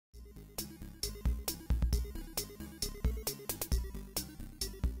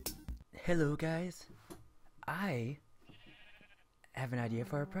Hello guys, I have an idea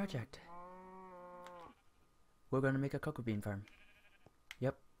for a project. We're gonna make a cocoa bean farm.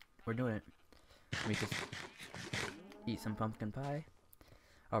 Yep, we're doing it. We just eat some pumpkin pie.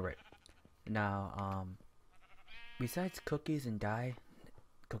 Alright, now besides cookies and dye,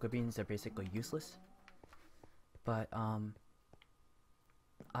 cocoa beans are basically useless. But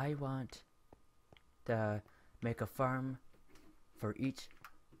I want to make a farm for each.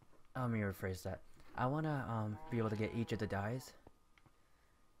 Let me rephrase that. I want to be able to get each of the dyes,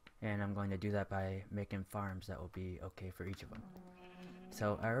 and I'm going to do that by making farms that will be okay for each of them.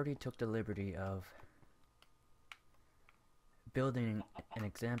 So I already took the liberty of building an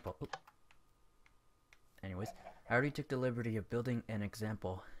example. Anyways, I already took the liberty of building an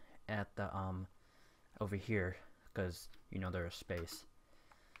example at the over here, because you know there's space.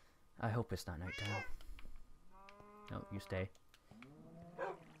 I hope it's not nighttime. No, you stay.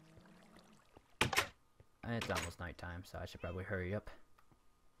 It's almost nighttime, so I should probably hurry up.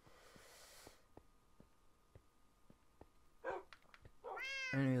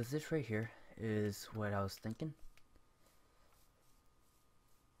 Anyways, this right here is what I was thinking.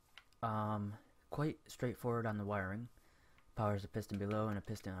 Quite straightforward on the wiring. Powers a piston below and a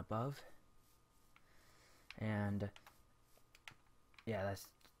piston above. And yeah,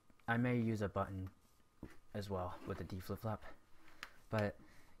 I may use a button as well with the D flip-flop. But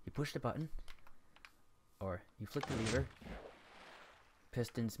you push the button, or you flick the lever,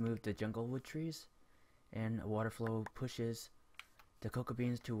 pistons move the jungle wood trees, and water flow pushes the cocoa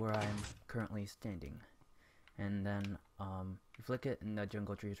beans to where I'm currently standing. And then you flick it and the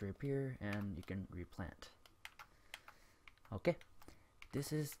jungle trees reappear and you can replant. Okay,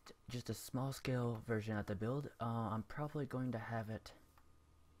 this is just a small scale version of the build. I'm probably going to have it,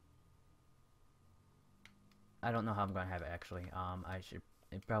 I don't know how I'm going to have it actually.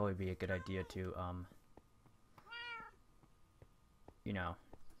 It'd probably be a good idea to you know,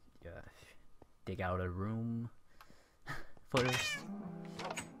 dig out a room first.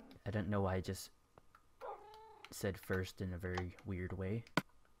 I don't know why I just said first in a very weird way.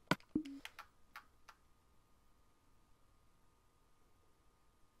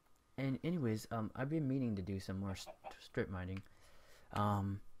 And anyways, I've been meaning to do some more strip mining,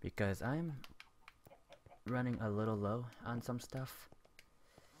 because I'm running a little low on some stuff.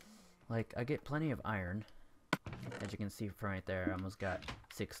 Like, I get plenty of iron. As you can see from right there, I almost got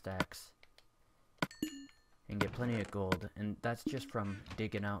 6 stacks. And get plenty of gold, and that's just from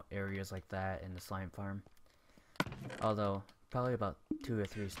digging out areas like that in the slime farm. Although, probably about 2 or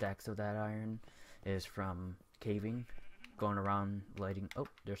 3 stacks of that iron is from caving, going around lighting. Oh,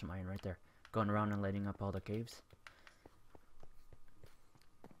 there's some iron right there. Going around and lighting up all the caves.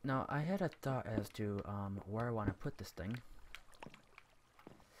 Now, I had a thought as to where I want to put this thing.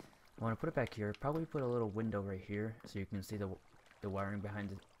 I want to put it back here. Probably put a little window right here so you can see the wiring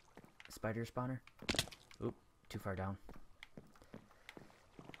behind the spider spawner. Oop, too far down.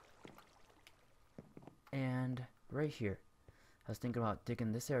 And right here, I was thinking about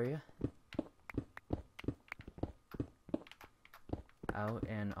digging this area out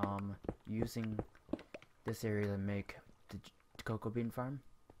and using this area to make the cocoa bean farm.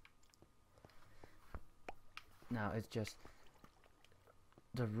 Now it's just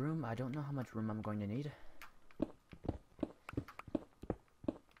the room. I don't know how much room I'm going to need.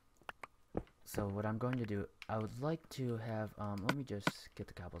 So what I'm going to do, I would like to have, let me just get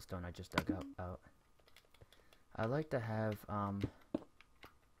the cobblestone I just dug out. I'd like to have,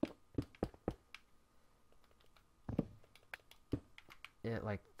 it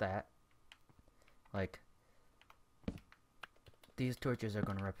like that. Like, these torches are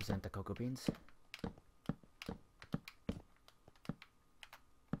going to represent the cocoa beans.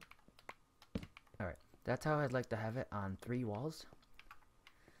 Alright, that's how I'd like to have it on 3 walls.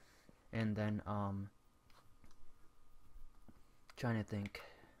 And then, trying to think,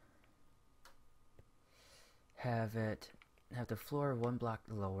 have the floor 1 block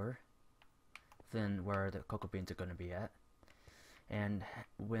lower than where the cocoa beans are going to be at. And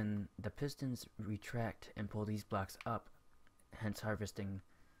when the pistons retract and pull these blocks up, hence harvesting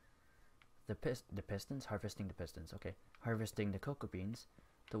the pistons, harvesting the cocoa beans,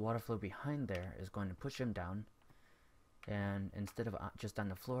 the water flow behind there is going to push them down. And instead of just on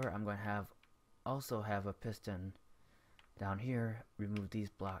the floor, I'm going to also have a piston down here, remove these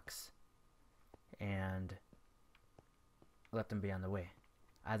blocks, and let them be on the way.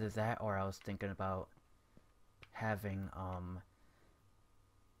 Either that, or I was thinking about having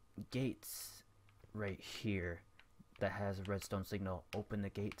gates right here that has a redstone signal. Open the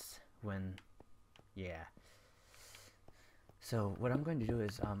gates when, yeah. So what I'm going to do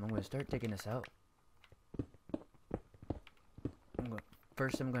is I'm going to start digging this out.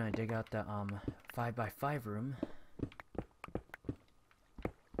 First I'm going to dig out the 5x5 room,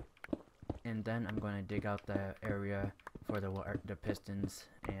 and then I'm going to dig out the area for the pistons,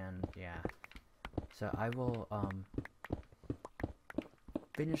 and yeah. So I will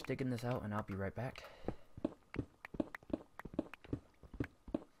finish digging this out and I'll be right back.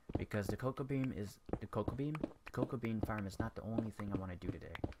 Because the cocoa bean farm is not the only thing I want to do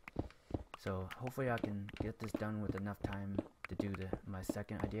today. So hopefully I can get this done with enough time to do my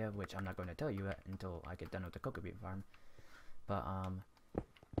second idea, which I'm not going to tell you until I get done with the cocoa bean farm. But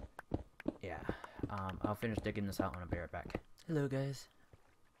yeah, I'll finish digging this out and I'll be right back. Hello guys,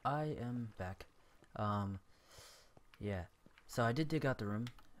 I am back. Yeah, so I did dig out the room.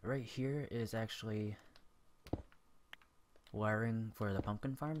 Right here is actually wiring for the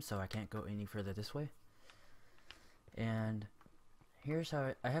pumpkin farm, so I can't go any further this way. And here's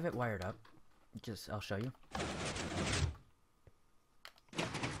how I have it wired up. I'll show you.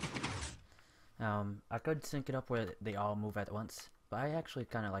 I could sync it up where they all move at once, but I actually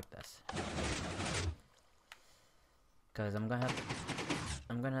kind of like this, because I'm gonna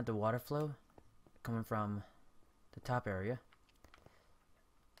have the water flow coming from the top area,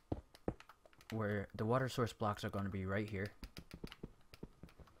 where the water source blocks are going to be right here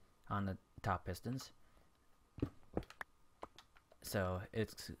on the top pistons. So I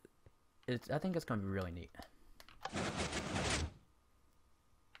think it's going to be really neat.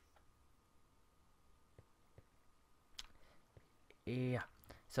 Yeah,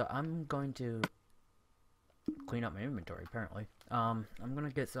 so I'm going to clean up my inventory apparently. I'm going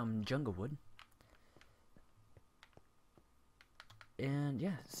to get some jungle wood. And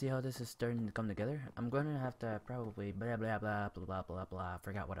yeah, see how this is starting to come together. I'm going to have to probably blah blah blah blah blah blah blah. I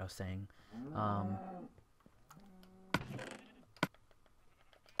forgot what I was saying.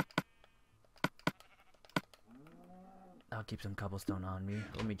 I'll keep some cobblestone on me.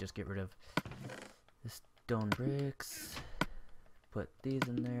 Let me just get rid of the stone bricks. Put these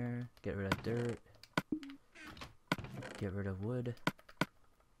in there. Get rid of dirt. Get rid of wood.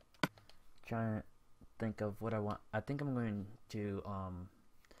 Trying to think of what I want. I think I'm going to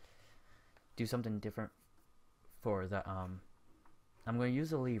do something different for the I'm going to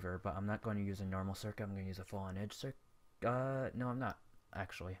use a lever, but I'm not going to use a normal circuit. I'm going to use a full-on edge circuit. No, I'm not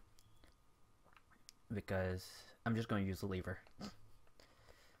actually, because I'm just going to use the lever.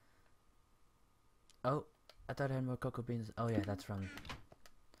 Oh, I thought I had more cocoa beans. Oh yeah, that's from.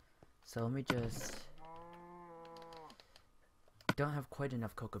 So let me just. Don't have quite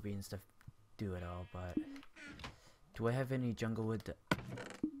enough cocoa beans to do it all, but do I have any jungle wood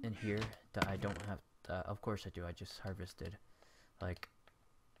in here that I don't have? Of course I do. I just harvested like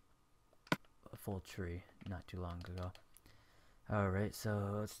a full tree not too long ago. Alright,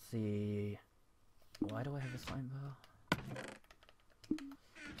 so let's see. Why do I have a slime ball?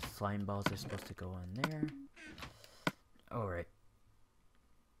 Slime balls are supposed to go in there. Alright.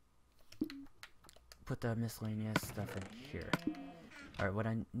 Put the miscellaneous stuff in here. Alright, what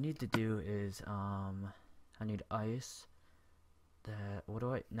I need to do is, I need ice.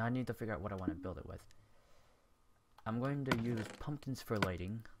 Now I need to figure out what I want to build it with. I'm going to use pumpkins for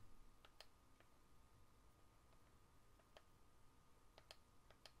lighting.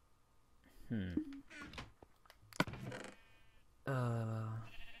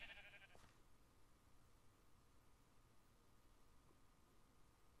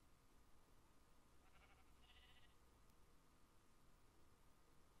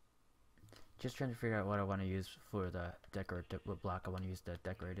 Just trying to figure out what I want to use for the what block I want to use to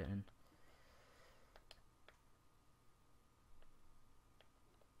decorate it in.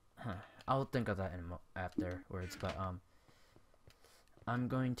 I'll think of that afterwards, but I'm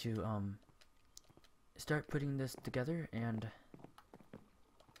going to start putting this together, and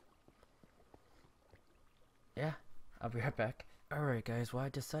yeah, I'll be right back. Alright guys, well I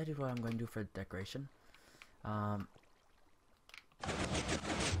decided what I'm going to do for decoration.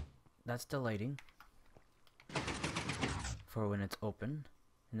 That's the lighting for when it's open,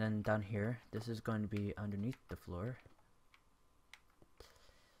 and then down here this is going to be underneath the floor.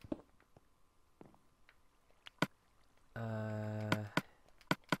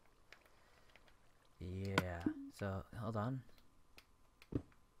 Yeah, so hold on.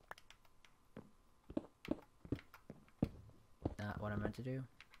 Not what I meant to do.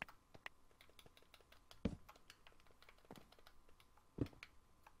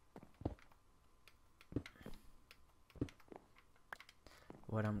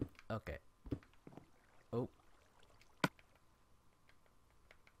 Okay. Oh.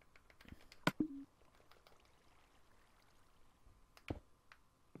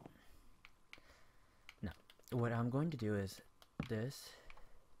 what I'm going to do is this,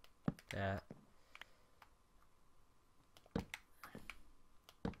 that,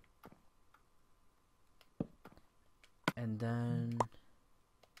 and then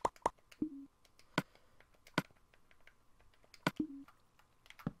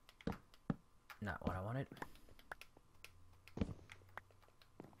not what I wanted.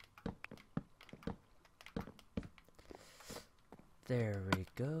 There we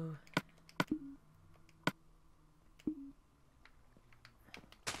go.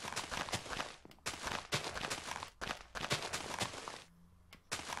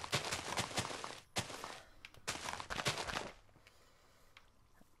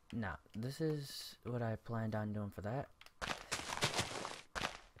 Now, this is what I planned on doing for that.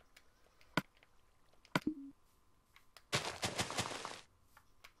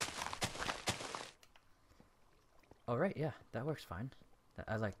 Alright, yeah, that works fine.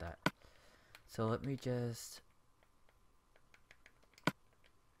 I like that. So let me just...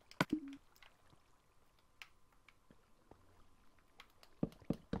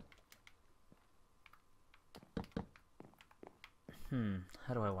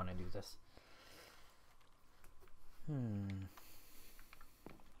 how do I want to do this?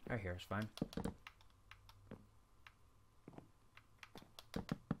 Right here is fine.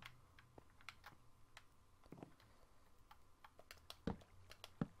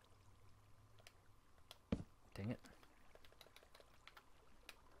 Dang it.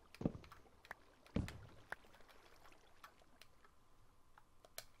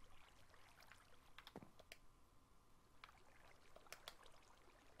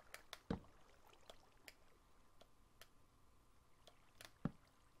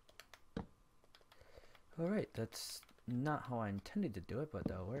 Alright, that's not how I intended to do it, but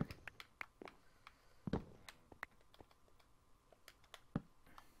that'll work.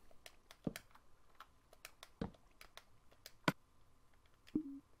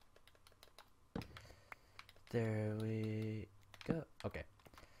 There we go. Okay.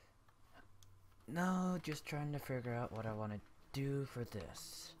 Now, just trying to figure out what I want to do for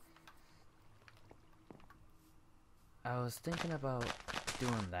this. I was thinking about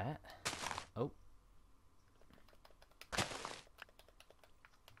doing that. Oh.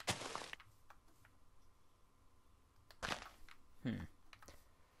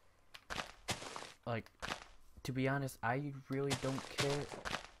 Like, to be honest, I really don't care.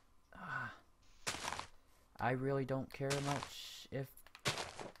 I really don't care much if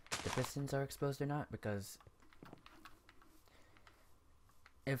the pistons are exposed or not, because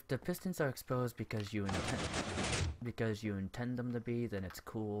if the pistons are exposed because you intend them to be, then it's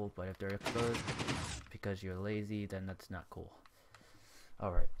cool. But if they're exposed because you're lazy, then that's not cool.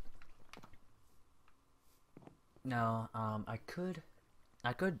 All right. Now, I could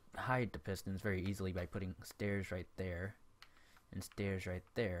hide the pistons very easily by putting stairs right there and stairs right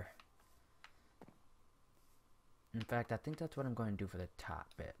there. In fact, I think that's what I'm going to do for the top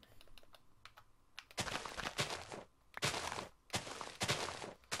bit.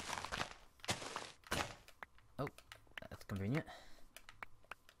 Oh, that's convenient.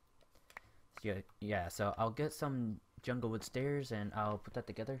 Yeah, so I'll get some jungle wood stairs and I'll put that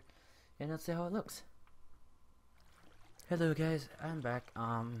together and let's see how it looks. Hello guys, I'm back.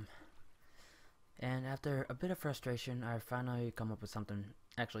 And after a bit of frustration, I finally come up with something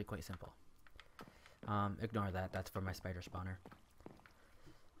actually quite simple. Ignore that, that's for my spider spawner.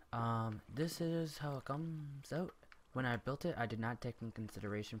 This is how it comes out. When I built it, I did not take into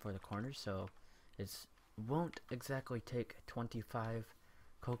consideration for the corners, so it won't exactly take 25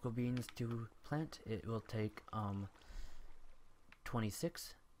 cocoa beans to plant. It will take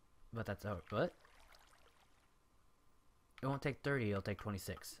 26, but that's out. What? It won't take 30, it'll take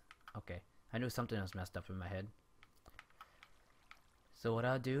 26. Okay, I knew something else messed up in my head. So what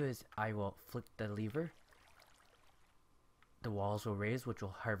I'll do is I will flick the lever. The walls will raise, which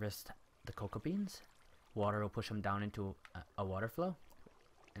will harvest the cocoa beans. Water will push them down into a water flow.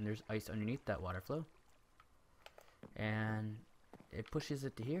 And there's ice underneath that water flow. And it pushes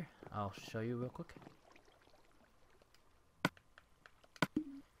it to here. I'll show you real quick.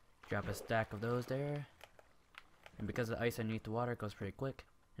 Drop a stack of those there. And because the ice underneath the water goes pretty quick,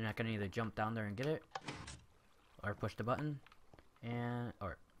 and I can either jump down there and get it, or push the button,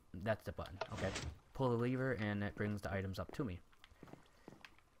 or that's the button. Okay, pull the lever and it brings the items up to me.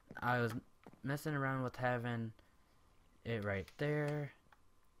 I was messing around with having it right there,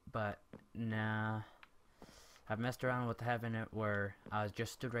 but nah. I've messed around with having it where I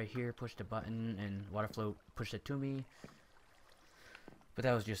just stood right here, pushed the button, and water flow pushed it to me. But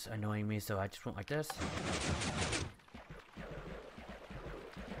that was just annoying me, so I just went like this.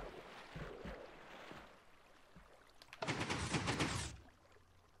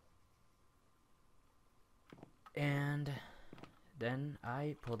 then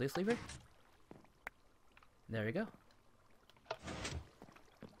I pull this lever. There we go.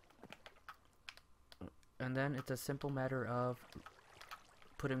 And then it's a simple matter of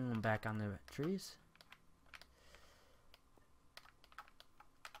putting them back on the trees.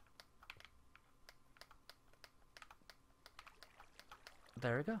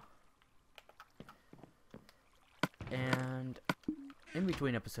 There we go. And in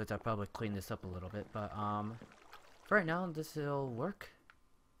between episodes I'll probably clean this up a little bit, but for right now this will work.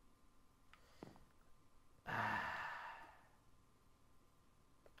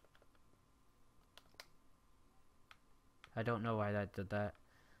 I don't know why that did that.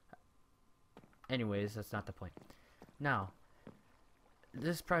 Anyways, that's not the point. Now,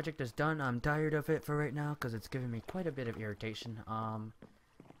 this project is done. I'm tired of it for right now because it's giving me quite a bit of irritation.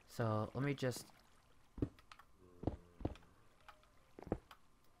 So let me just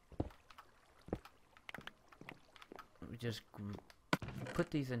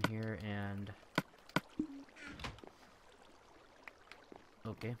put these in here and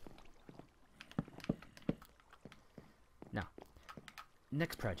okay. Now,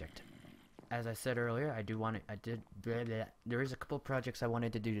 next project. As I said earlier, there is a couple projects I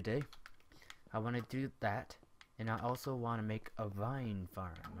wanted to do today. I want to do that, and I also want to make a vine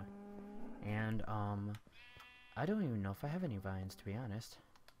farm. And I don't even know if I have any vines, to be honest.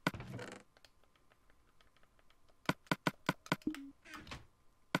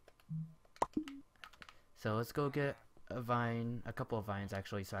 So let's go get a couple of vines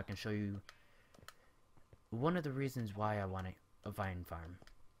actually, so I can show you one of the reasons why I want a vine farm.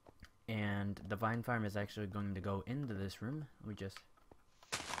 And the vine farm is actually going to go into this room. We just...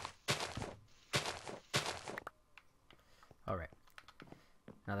 Alright.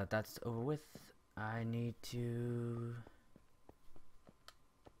 Now that that's over with, I need to...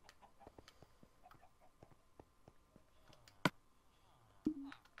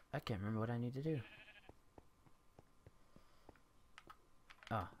 I can't remember what I need to do.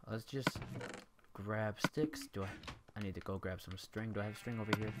 Ah, let's just grab sticks. I need to go grab some string. Do I have string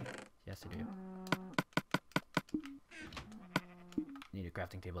over here? Yes, I do. Need a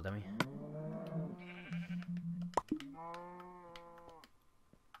crafting table, dummy.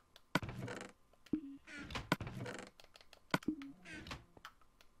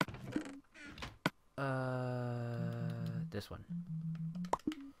 This one.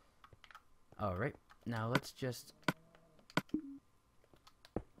 Alright, now let's just...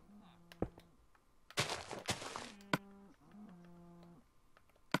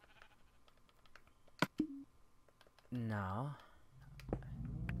 Now...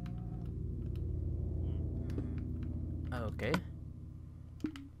 Okay.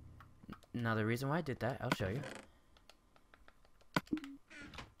 Now the reason why I did that, I'll show you,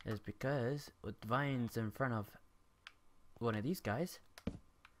 is because with vines in front of one of these guys,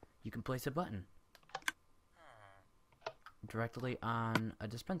 you can place a button directly on a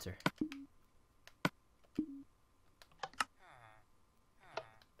dispenser.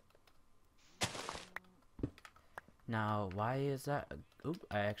 Now, why is that? Oop,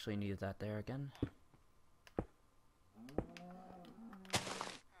 I actually needed that there again.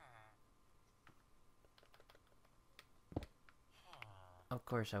 Of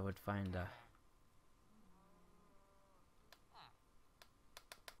course I would find a...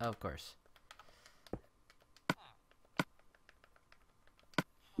 Of course.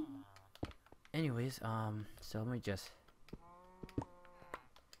 Anyways, so let me just...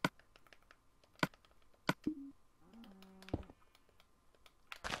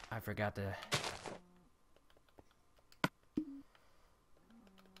 I forgot to...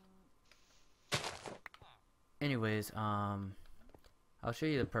 Anyways, I'll show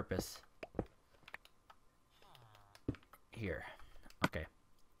you the purpose. Here. Okay.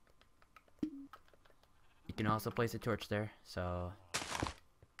 You can also place a torch there, so...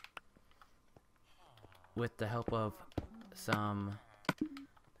 With the help of some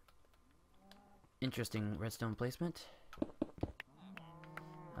interesting redstone placement.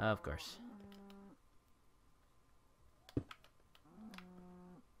 Of course.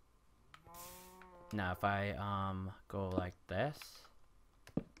 Now if I go like this,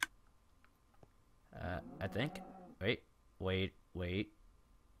 I think, wait.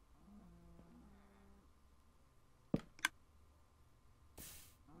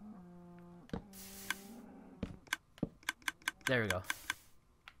 There we go.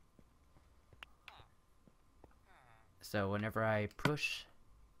 So whenever I push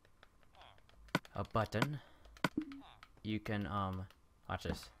a button, you can watch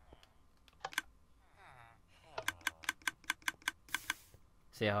this.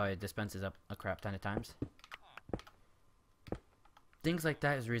 See how it dispenses up a crap ton of times? things like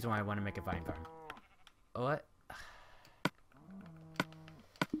that is the reason why I want to make a vine farm. What?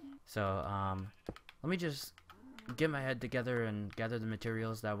 So, let me just get my head together and gather the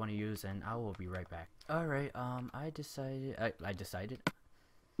materials that I want to use, and I will be right back. Alright, I decided,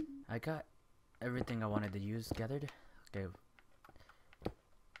 I got everything I wanted to use gathered. Okay.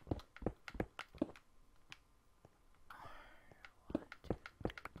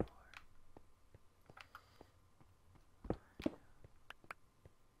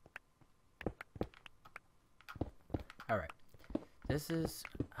 Alright, this is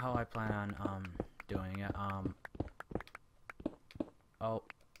how I plan on doing it. Oh,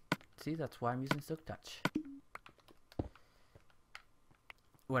 see, that's why I'm using Silk Touch.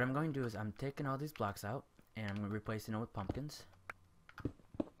 What I'm going to do is I'm taking all these blocks out and I'm replacing them with pumpkins.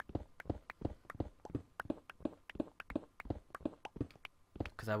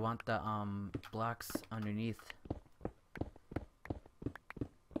 Because I want the blocks underneath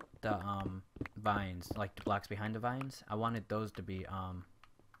the vines, like the blocks behind the vines. I wanted those to be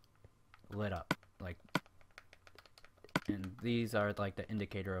lit up, like, and these are like the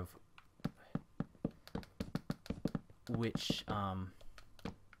indicator of which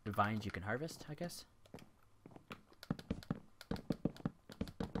vines you can harvest, I guess.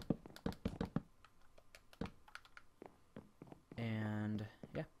 And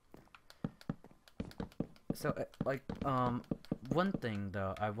yeah, so like one thing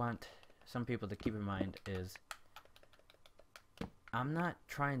though I want some people to keep in mind is I'm not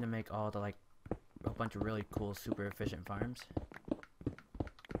trying to make all the like a bunch of really cool super efficient farms.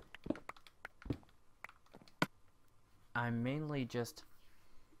 I'm mainly just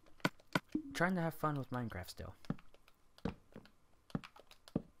trying to have fun with Minecraft still.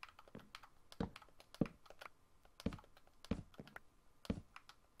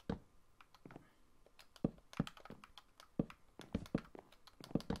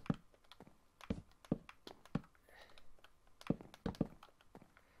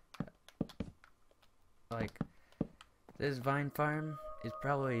 Like, this vine farm is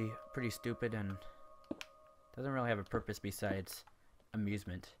probably pretty stupid and doesn't really have a purpose besides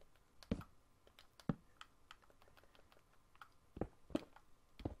amusement.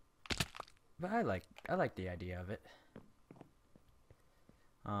 But I like the idea of it.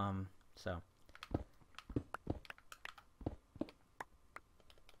 So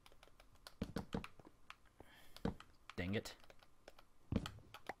dang it.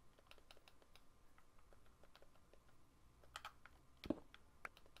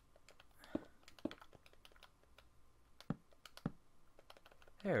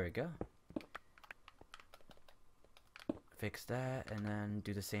 There we go. Fix that and then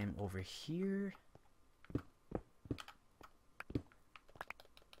do the same over here.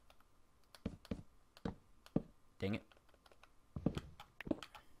 Dang it.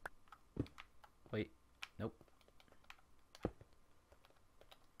 Wait, nope.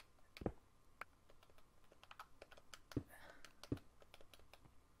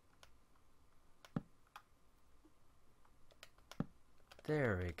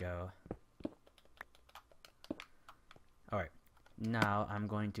 There we go. Alright, now I'm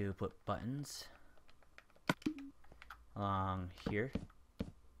going to put buttons along here.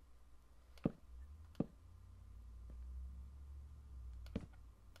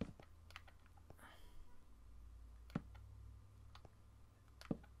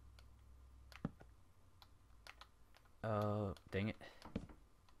 Oh, dang it.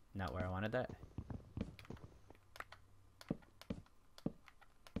 Not where I wanted that.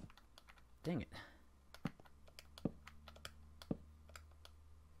 Dang it.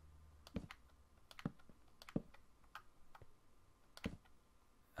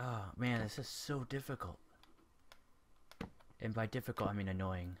 Oh man, this is so difficult. And by difficult, I mean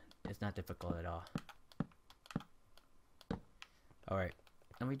annoying. It's not difficult at all. Alright,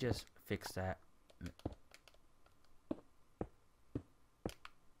 let me just fix that.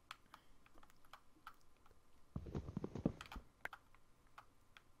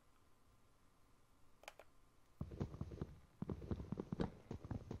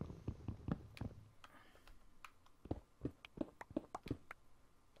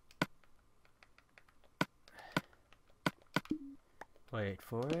 Wait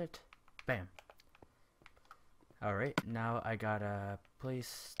for it. Bam. Alright, now I gotta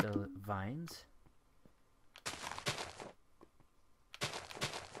place the vines.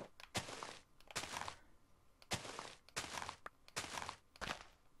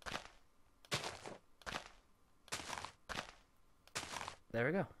 There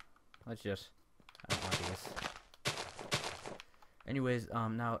we go. Let's just, I don't want these. Anyways,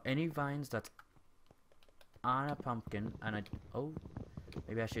 now any vines that's on a pumpkin, and oh,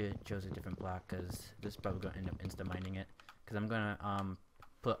 Maybe I should have chose a different block, because this is probably going to end up insta-mining it. Because I'm going to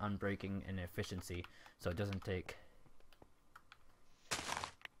put unbreaking and efficiency, so it doesn't take...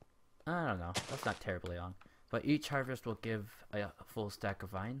 I don't know, that's not terribly long. But each harvest will give a full stack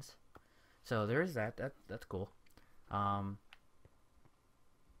of vines. So there is that. That's cool.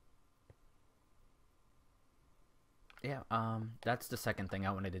 Yeah, that's the second thing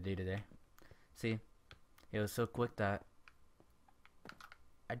I wanted to do today. See, it was so quick that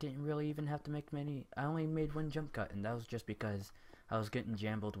I didn't really even have to make many. I only made one jump cut, and that was just because I was getting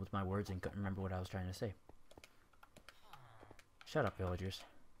jumbled with my words and couldn't remember what I was trying to say. Shut up, villagers.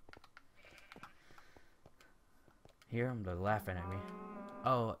 Hear them, they're laughing at me.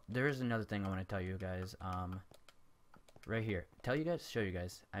 Oh, there is another thing I want to tell you guys. Right here. Show you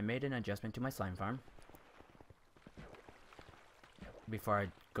guys. I made an adjustment to my slime farm. Before I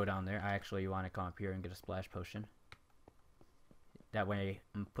go down there, I actually want to come up here and get a splash potion. That way,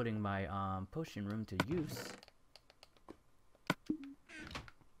 I'm putting my potion room to use.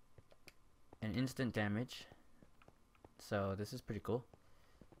 And instant damage. So this is pretty cool.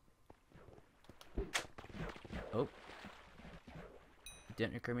 Oh. It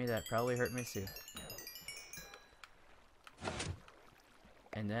didn't occur to me that probably hurt me too.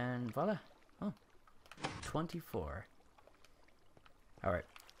 And then voila. Oh. 24. Alright.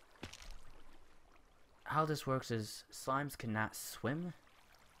 How this works is slimes cannot swim.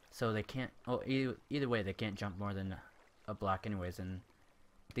 So they can't, oh, either way they can't jump more than a block anyways, and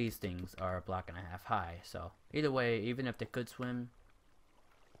these things are a block and a half high. So either way, even if they could swim,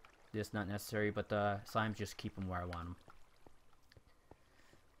 it's not necessary, but the slimes just keep them where I want them.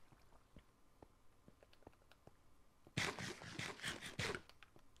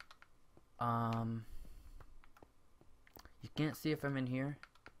 You can't see it from in here,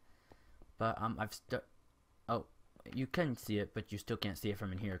 but oh, you can see it, but you still can't see it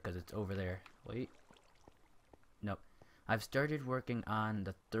from in here because it's over there. Wait, nope. I've started working on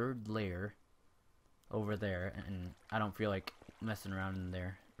the third layer over there, and I don't feel like messing around in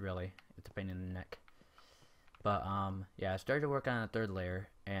there. Really, it's a pain in the neck. But yeah, I started working on the third layer,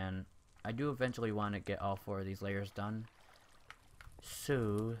 and I do eventually want to get all 4 of these layers done,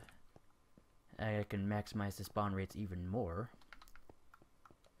 so I can maximize the spawn rates even more.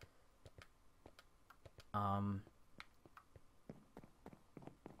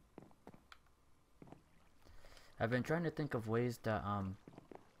 I've been trying to think of ways to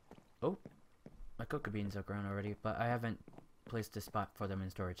oh, my cocoa beans are grown already, but I haven't placed a spot for them in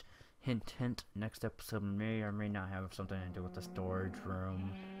storage. Hint, hint, next episode may or may not have something to do with the storage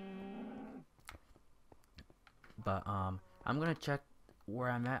room. But I'm gonna check where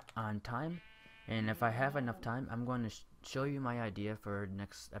I'm at on time, and if I have enough time, I'm going to show you my idea for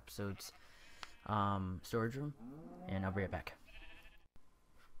next episode's storage room, and I'll be right back.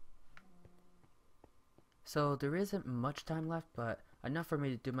 So there isn't much time left, but enough for me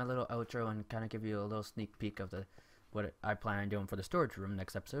to do my little outro and kind of give you a little sneak peek of what I plan on doing for the storage room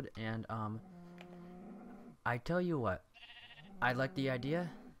next episode. And I tell you what, I like the idea.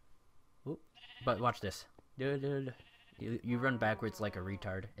 Oop, but watch this. You run backwards like a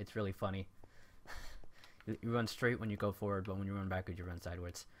retard. It's really funny. You run straight when you go forward, but when you run backwards, you run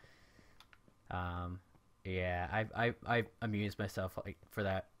sideways. Yeah, I amused myself like for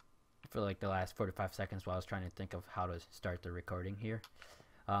that. For like the last 45 seconds while I was trying to think of how to start the recording here.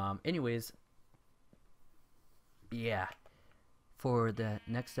 Anyways, yeah, for the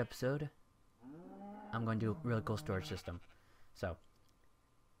next episode, I'm going to do a really cool storage system. So,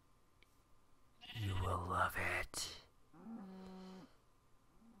 you will love it.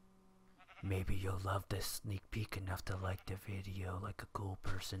 Maybe you'll love this sneak peek enough to like the video like a cool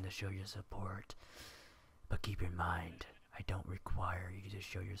person to show your support. But keep in mind, I don't require you to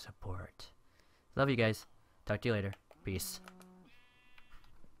show your support. Love you guys. Talk to you later. Peace.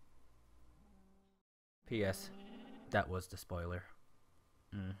 P.S. That was the spoiler.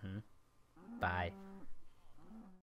 Bye.